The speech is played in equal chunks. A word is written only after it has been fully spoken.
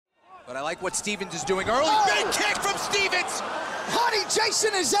But I like what Stevens is doing early. Big kick from Stevens! Honey,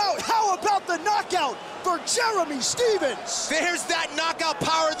 Jason is out. How about the knockout for Jeremy Stevens? There's that knockout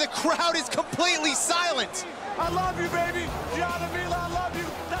power. The crowd is completely silent. I love you, baby. Gianna Mila, I love you.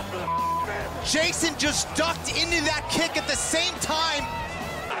 Jason just ducked into that kick at the same time.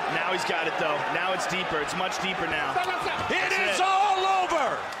 Now he's got it, though. Now it's deeper. It's much deeper now. It is all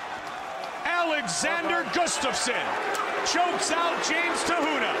over. Alexander Gustafsson chokes out James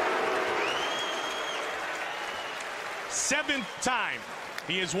Tahuna. 7th time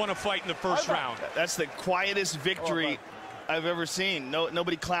he has won a fight in the first round. That's the quietest victory I've ever seen.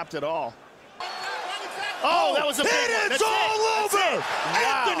 Nobody clapped at all. Oh, that was a big one. It's all over!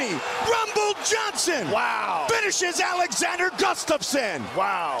 Anthony Rumble Johnson finishes Alexander Gustafsson.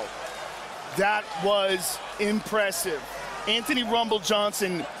 Wow. That was impressive. Anthony Rumble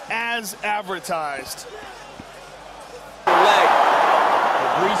Johnson as advertised. Leg.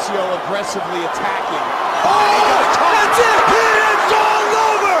 Fabricio aggressively attacking. That's it! It's all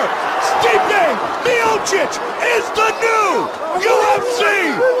over! Stipe Miocic is the new UFC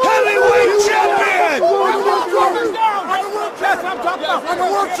heavyweight champion!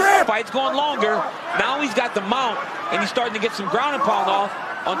 Fight's going longer. Now he's got the mount, and he's starting to get some ground and pound off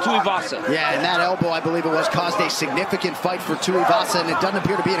on Tuivasa. Yeah, and that elbow, I believe it was, caused a significant fight for Tuivasa, and it doesn't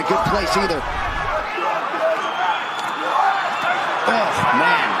appear to be in a good place either. Oh,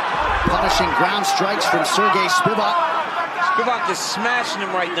 man. Punishing ground strikes from Sergey Spivak. Spivak is smashing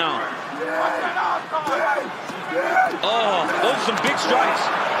him right now. Oh, those are some big strikes.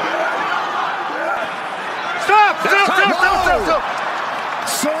 Stop!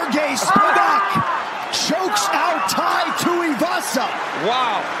 Sergey Spivak chokes out Tai Tuivasa.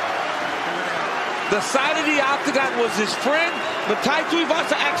 Wow. The side of the octagon was his friend, but Tai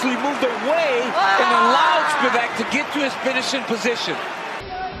Tuivasa actually moved away and allowed Spivak to get to his finishing position.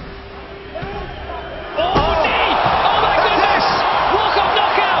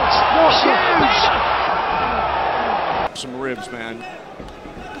 Some ribs, man.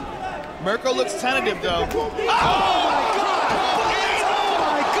 Mirko looks tentative, though. Oh, my God! Oh,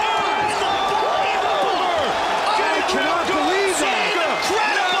 my God! I cannot believe it!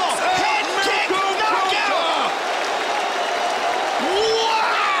 Incredible head kick knockout!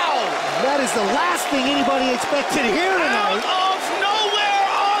 Wow! That is the last thing anybody expected here tonight. Out of nowhere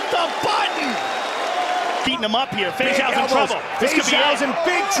on the button! Beating him up here. Feixiao's in trouble. This could be it. in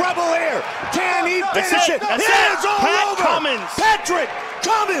big trouble here. Can he finish it? That's it. It's all over. Cummins. Patrick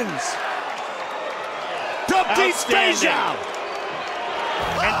Cummins defeats Feixiao.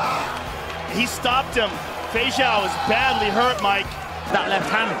 And he stopped him. Feixiao is badly hurt, Mike. That left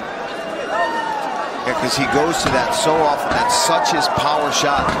hand. Yeah, because he goes to that so often. That's such his power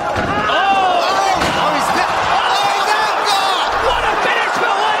shot. What a finish for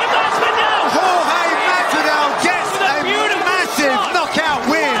Jorge Masvidal! Jorge Masvidal gets a massive knockout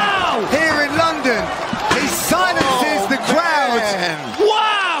win here in London. He silences the crowd.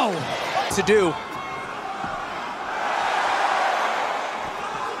 Wow! To do.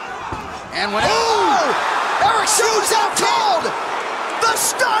 And when Eric shoots out cold. The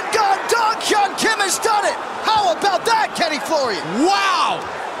stun gun Dong Hyun Kim has done it. How about that, Kenny Florian? Wow!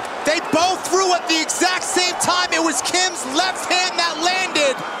 They both threw at the exact same time. It was Kim's left hand that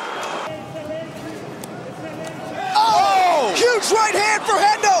landed. Oh! Huge right hand for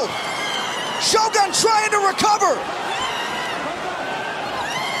Hendo. Shogun trying to recover.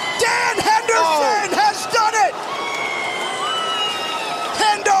 Dan Henderson has done it.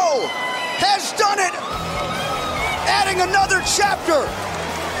 Hendo has done it. Adding another chapter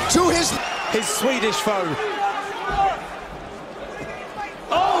to his Swedish foe.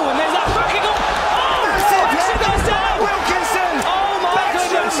 Oh, and there's that backing up. Wilkinson! Oh, my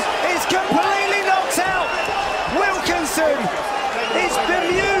goodness. Is completely knocked out. Wilkinson is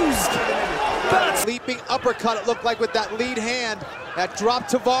bemused. But Leaping uppercut, it looked like, with that lead hand that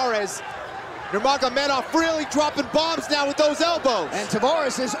dropped Tavares. Nurmagomedov really dropping bombs now with those elbows. and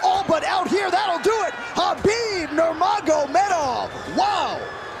Tavares is all but out here. That'll do it. Habib Nurmagomedov. Wow.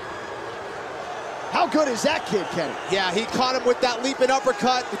 How good is that kid, Kenny? Yeah, he caught him with that leaping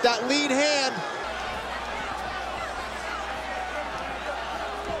uppercut, with that lead hand.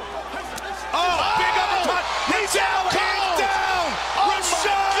 Oh, big uppercut. He's down. He's down.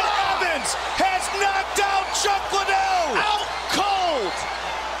 Rashad Evans has knocked out Chuck Liddell. Out cold.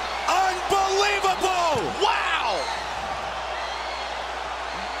 Unbelievable. Wow.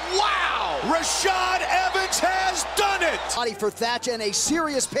 Wow. Rashad Evans has done it. Body for Thatch and a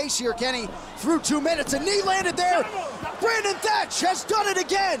serious pace here, Kenny. Through 2 minutes, a knee landed there. Brandon Thatch has done it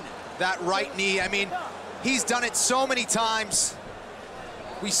again. That right knee, I mean, he's done it so many times.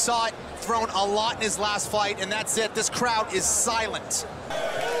 We saw it thrown a lot in his last fight, and that's it. This crowd is silent.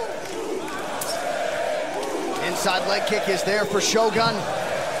 Inside leg kick is there for Shogun.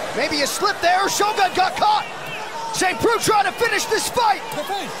 Maybe a slip there. Shogun got caught. St. Preux trying to finish this fight.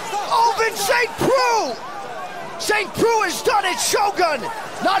 Ovince St. Preux. St. Preux has done it. Shogun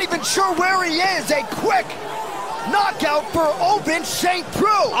not even sure where he is. A quick knockout for Ovince St.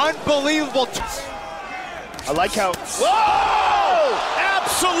 Preux. Unbelievable. I like how... Whoa!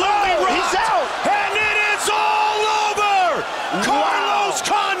 Absolutely rocked. He's out. And it is all over. Carlos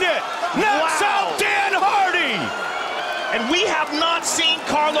Condit knocks out Dan Hardy. And we have not seen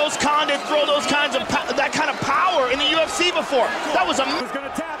Carlos Condit throw those kinds of that kind of power in the UFC before. That was a... He's going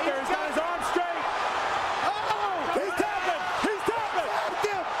to tap there. He's got his arm straight. Oh, he's tapping. He's tapping.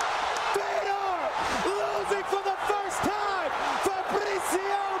 Fedor losing for the first time.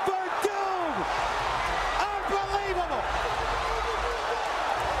 Fabricio Verdum. Unbelievable.